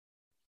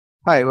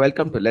Hi,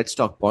 welcome to Let's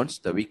Talk Bonds,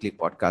 the weekly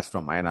podcast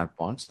from INR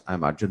Bonds.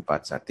 I'm Arjun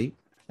Patsati.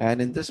 And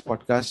in this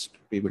podcast,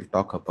 we will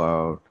talk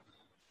about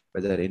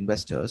whether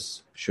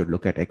investors should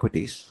look at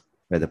equities,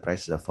 where the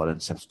prices have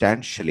fallen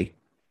substantially,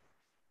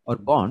 or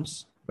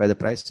bonds, where the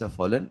prices have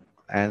fallen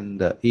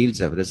and the yields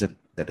have risen.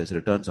 That is,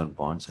 returns on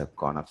bonds have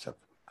gone up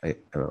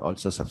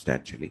also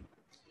substantially,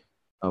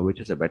 which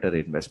is a better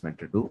investment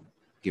to do,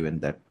 given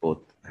that both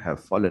have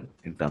fallen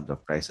in terms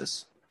of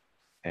prices.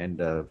 And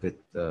with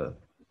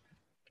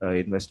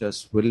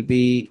investors will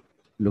be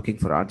looking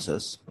for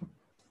answers.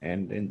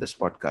 And in this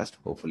podcast,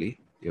 hopefully,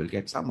 you'll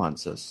get some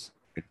answers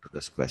into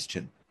this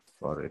question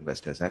for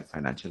investors and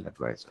financial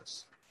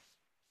advisors.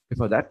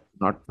 Before that,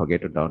 not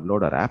forget to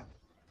download our app,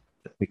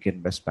 the Pick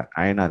Invest by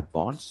INR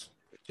Bonds,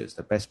 which is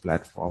the best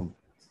platform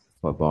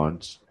for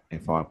bonds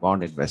and for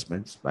bond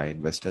investments by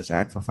investors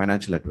and for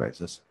financial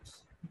advisors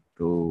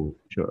to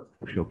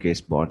showcase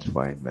bonds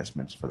for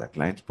investments for their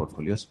clients'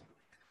 portfolios.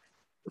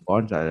 The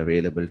bonds are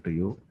available to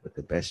you with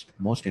the best,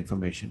 most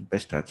information,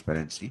 best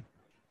transparency,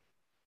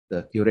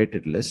 the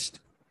curated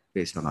list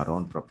based on our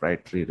own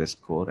proprietary risk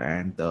score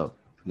and the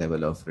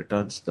level of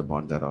returns the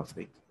bonds are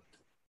offering.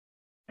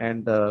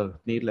 And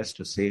needless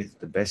to say,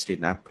 the best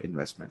in-app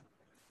investment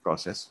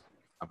process,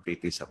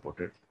 completely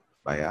supported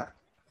by our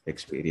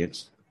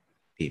experienced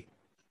team.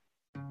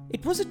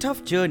 It was a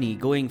tough journey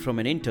going from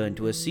an intern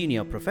to a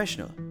senior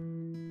professional.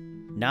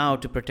 Now,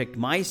 to protect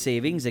my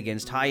savings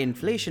against high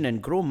inflation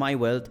and grow my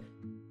wealth,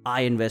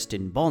 I invest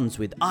in bonds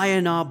with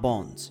INR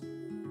Bonds.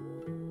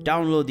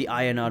 Download the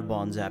INR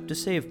Bonds app to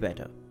save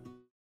better.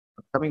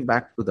 Coming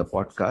back to the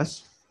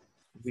podcast,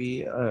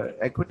 we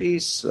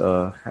equities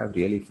have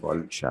really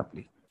fallen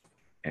sharply,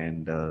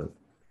 and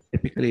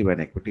typically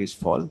when equities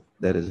fall,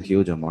 there is a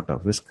huge amount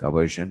of risk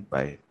aversion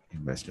by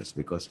investors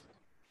because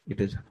it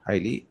is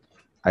highly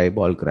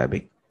eyeball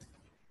grabbing.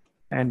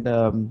 And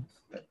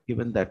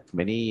given that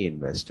many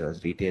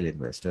investors, retail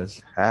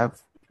investors,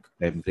 have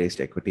embraced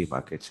equity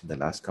markets in the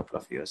last couple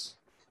of years,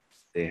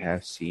 they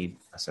have seen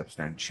a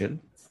substantial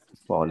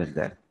fall in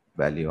their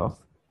value of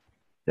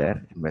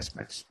their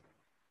investments.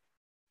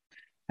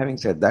 Having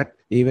said that,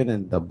 even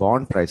in the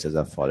bond prices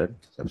have fallen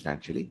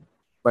substantially,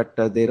 but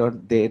they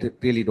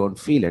really don't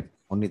feel it.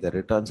 Only the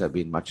returns have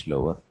been much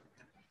lower.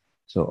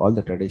 So all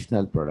the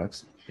traditional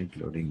products,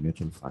 including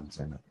mutual funds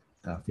and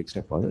fixed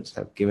deposits,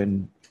 have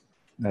given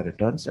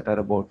returns that are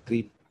about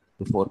 3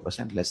 to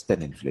 4% less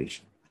than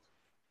inflation,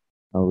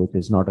 which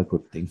is not a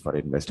good thing for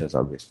investors,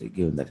 obviously,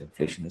 given that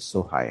inflation is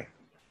so high.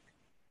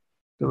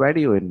 So where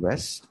do you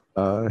invest?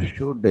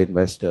 Should the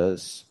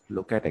investors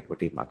look at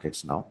equity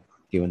markets now,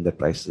 given the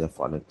prices have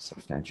fallen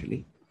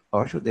substantially,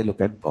 or should they look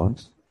at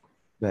bonds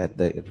where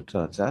the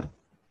returns are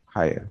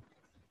higher?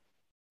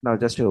 Now,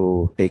 just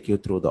to take you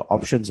through the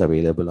options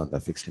available on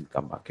the fixed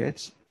income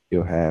markets,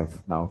 you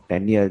have now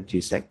 10-year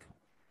GSEC,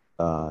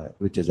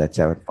 which is at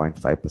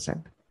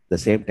 7.5%. The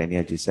same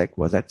 10-year GSEC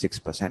was at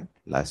 6%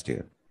 last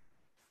year.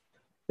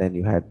 Then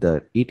you had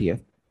the ETF,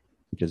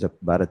 which is a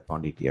Bharat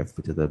Bond ETF,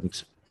 which is a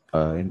mix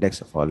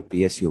index of all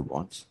PSU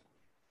bonds.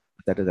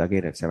 That is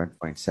again at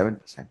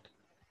 7.7%.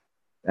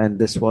 And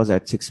this was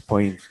at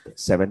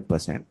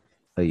 6.7%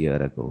 a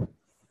year ago.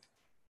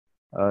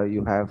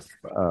 You have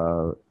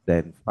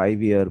then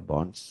 5-year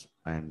bonds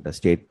and the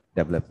state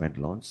development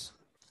loans,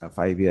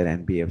 5-year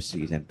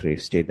NBFCs and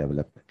trade state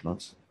development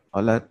loans,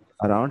 all are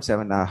around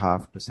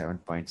 7.5 to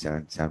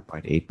 7.7,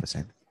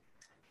 7.8%.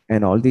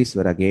 And all these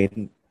were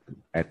again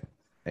at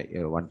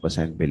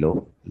 1%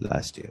 below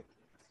last year.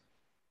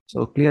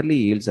 So clearly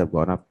yields have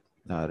gone up,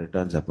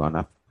 returns have gone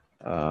up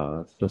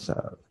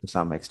to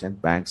some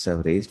extent. Banks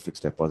have raised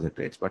fixed deposit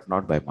rates, but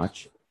not by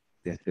much.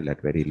 They're still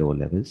at very low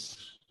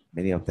levels.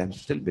 Many of them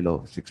still below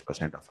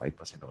 6% or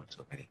 5%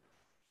 also. Many.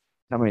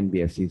 Some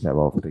NBFCs have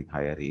offering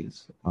higher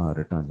yields,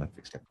 returns on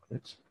fixed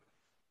deposits.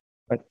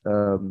 But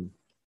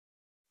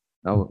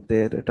now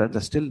their returns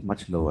are still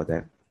much lower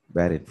than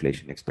where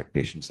inflation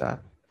expectations are.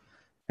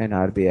 And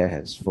RBI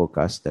has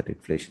forecast that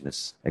inflation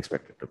is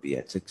expected to be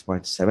at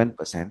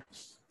 6.7%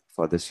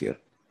 for this year.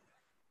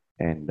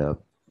 And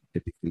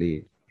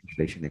typically,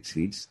 inflation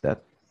exceeds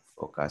that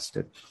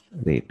forecasted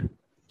rate.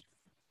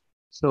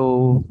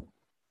 So,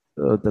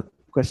 the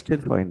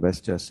question for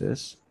investors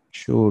is: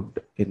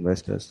 should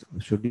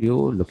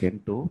you look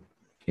into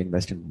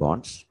invest in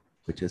bonds,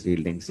 which is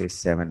yielding say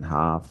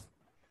 7.5,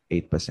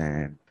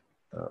 8%,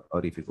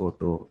 or if you go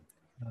to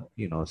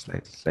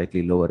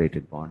slightly lower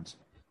rated bonds,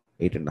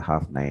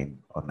 8.5, 9,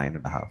 or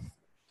 9.5.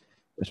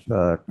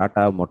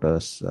 Tata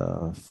Motors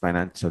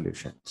Finance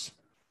Solutions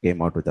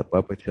came out with a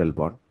perpetual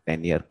bond,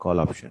 10-year call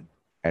option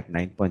at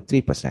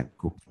 9.3%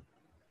 coupon.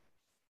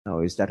 Now,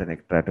 is that an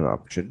attractive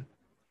option?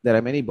 There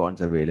are many bonds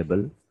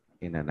available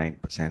in a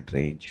 9%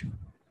 range,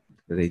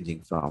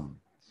 ranging from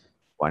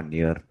 1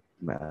 year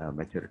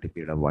maturity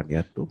period of 1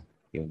 year to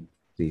even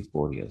 3,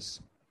 4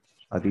 years.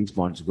 Are these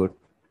bonds good?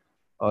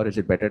 Or is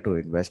it better to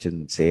invest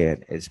in, say,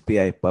 an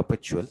SBI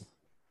perpetual,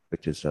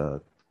 which is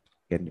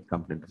can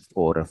come into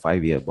 4 or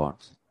 5 year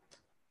bonds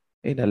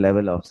in a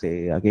level of,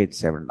 say, again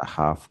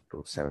 7.5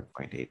 to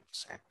 7.8%.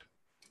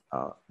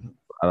 Uh,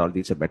 are all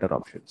these are better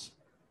options?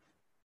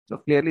 So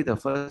clearly, the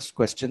first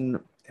question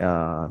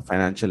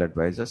financial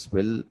advisors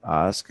will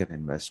ask an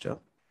investor,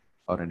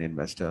 or an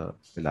investor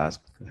will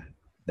ask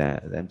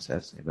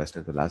themselves,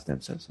 investors will ask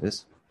themselves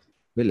is,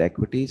 will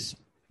equities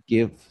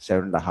give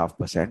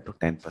 7.5% to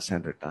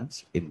 10%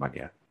 returns in 1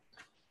 year?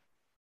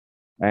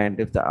 And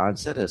if the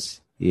answer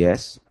is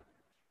yes,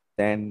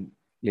 then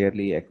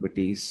clearly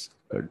equities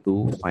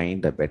do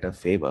find a better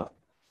favor,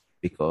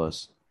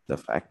 because the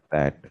fact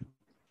that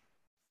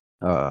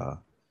uh,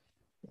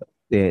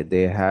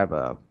 they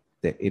have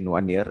in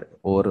 1 year,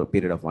 over a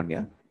period of 1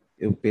 year,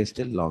 you pay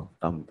still long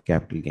term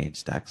capital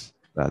gains tax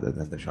rather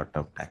than the short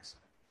term tax.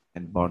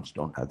 And bonds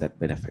don't have that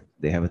benefit.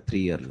 They have a 3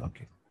 year lock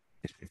in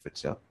if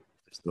it's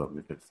through a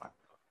mutual fund,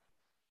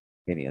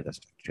 any other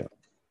structure.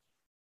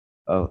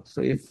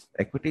 So if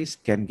equities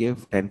can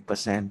give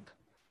 10%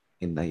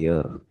 in a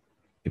year,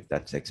 if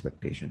that's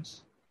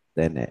expectations,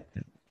 then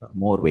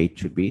more weight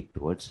should be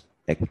towards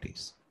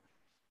equities.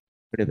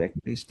 But if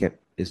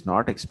is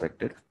not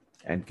expected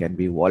and can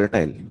be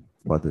volatile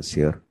for this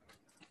year,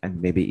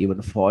 and maybe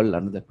even fall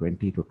another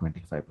 20 to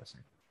 25%,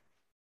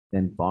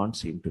 then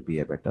bonds seem to be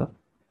a better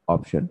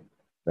option,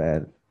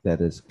 where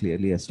there is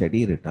clearly a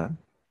steady return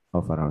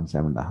of around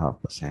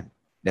 7.5%,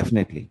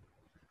 definitely,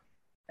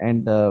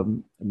 and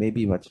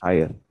maybe much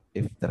higher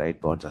if the right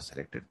bonds are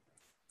selected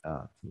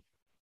uh,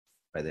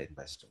 by the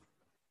investor.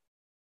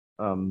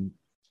 Um,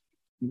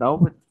 Now,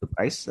 with the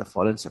price have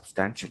fallen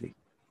substantially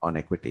on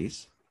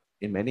equities,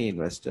 many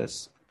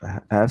investors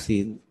have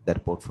seen their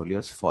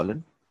portfolios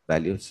fallen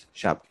values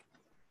sharply.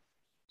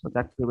 So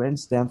that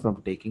prevents them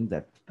from taking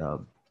that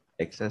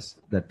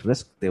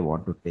risk they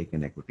want to take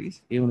in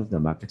equities, even if the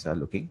markets are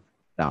looking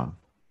down.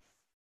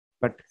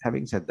 But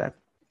having said that,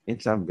 in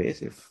some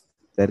ways, if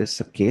there is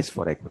a case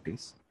for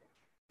equities,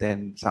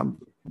 then some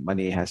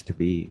money has to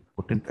be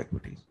put into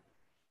equities.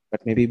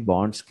 But maybe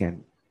bonds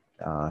can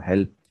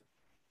help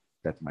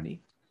that money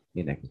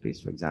in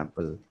equities. For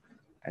example,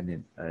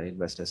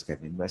 investors can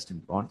invest in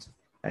bonds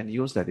and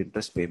use that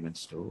interest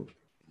payments to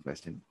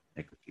invest in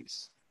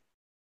equities.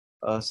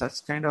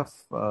 Such kind of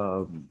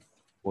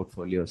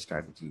portfolio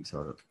strategies,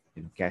 or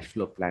cash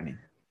flow planning,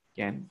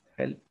 can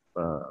help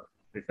uh,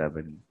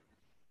 determine,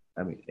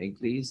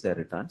 increase their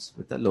returns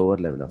with a lower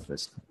level of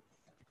risk,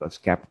 because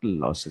capital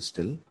loss is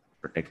still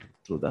protected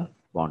through the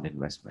bond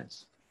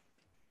investments.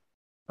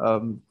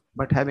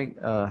 But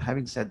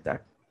having said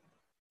that,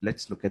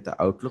 let's look at the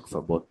outlook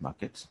for both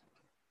markets.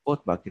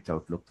 Both markets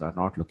outlook are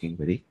not looking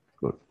very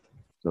good.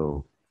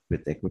 So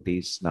with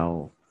equities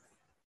now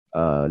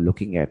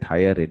looking at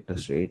higher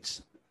interest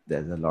rates,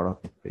 there's a lot of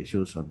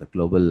issues on the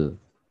global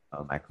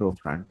macro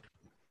front.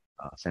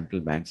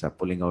 Central banks are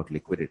pulling out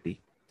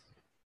liquidity,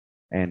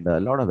 and a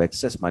lot of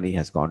excess money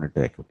has gone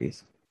into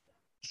equities.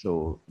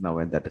 So now,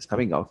 when that is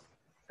coming out,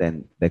 then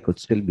there could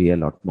still be a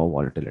lot more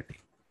volatility,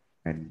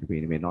 and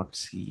we may not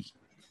see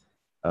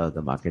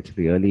the markets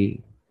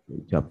really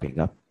jumping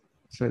up.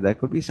 So there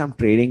could be some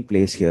trading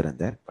place here and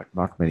there, but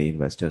not many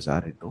investors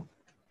are into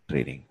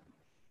trading.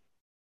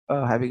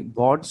 Having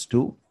bonds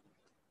too,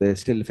 they're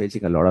still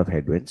facing a lot of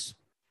headwinds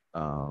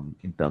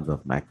in terms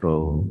of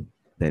macro,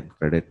 then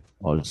credit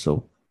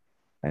also,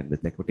 and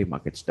with equity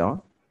markets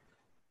down,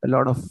 a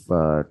lot of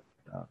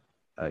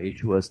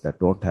issuers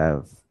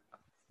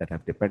that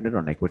have depended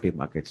on equity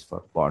markets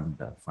for bond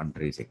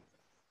fundraising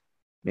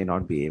may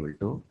not be able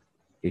to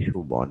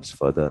issue bonds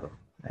further,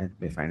 and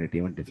may find it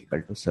even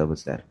difficult to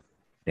service their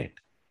debt.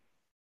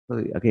 So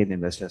again,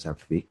 investors have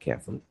to be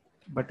careful.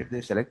 But if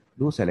they select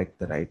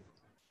the right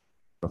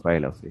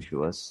profile of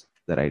issuers,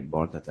 the right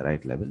bonds at the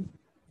right level,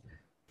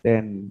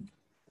 then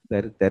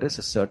there is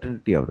a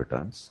certainty of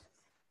returns,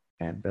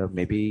 and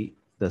maybe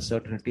the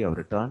certainty of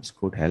returns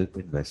could help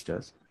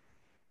investors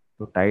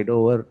to tide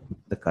over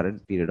the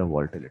current period of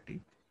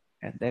volatility,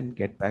 and then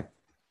get back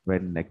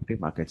when equity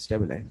markets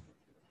stabilize,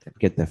 and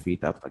get their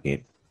feet up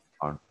again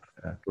on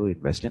to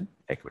invest in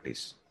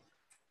equities.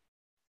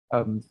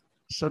 Um,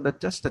 so that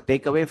just the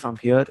takeaway from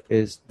here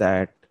is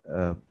that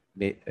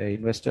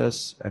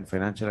investors and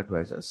financial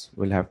advisors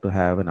will have to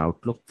have an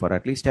outlook for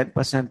at least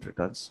 10%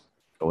 returns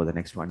over the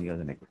next 1 year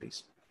in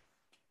equities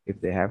if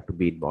they have to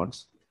beat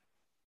bonds.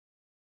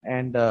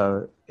 And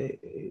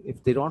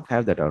if they don't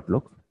have that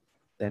outlook,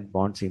 then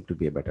bonds seem to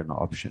be a better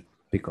option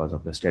because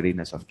of the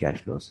steadiness of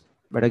cash flows.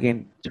 But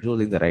again,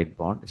 choosing the right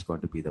bond is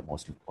going to be the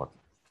most important.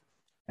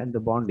 And the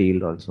bond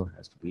yield also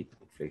has to beat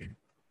inflation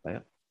by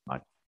a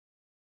margin.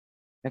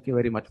 Thank you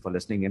very much for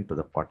listening in to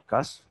the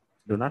podcast.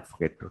 Do not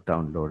forget to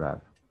download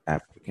our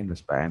app, You Can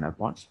Invest by our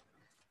Bonds,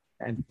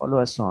 and follow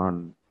us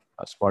on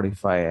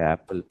Spotify,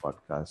 Apple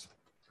Podcasts,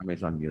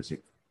 Amazon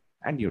Music,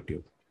 and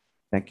YouTube.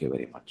 Thank you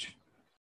very much.